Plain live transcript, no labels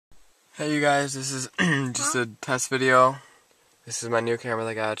Hey you guys, this is just a test video. This is my new camera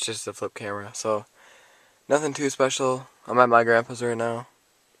that I got. It's just a flip camera, so nothing too special. I'm at my grandpa's right now.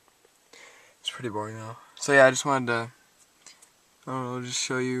 It's pretty boring though. So yeah, I just wanted to, I don't know, just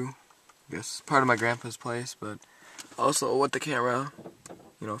show you, I guess, part of my grandpa's place, but also what the camera,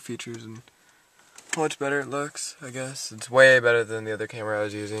 features and how much better it looks, I guess. It's way better than the other camera I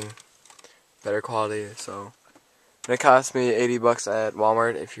was using. Better quality, so. And it cost me 80 bucks at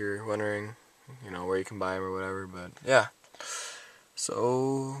Walmart, if you're wondering, where you can buy them or whatever, but yeah.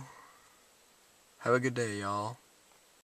 So, have a good day, y'all.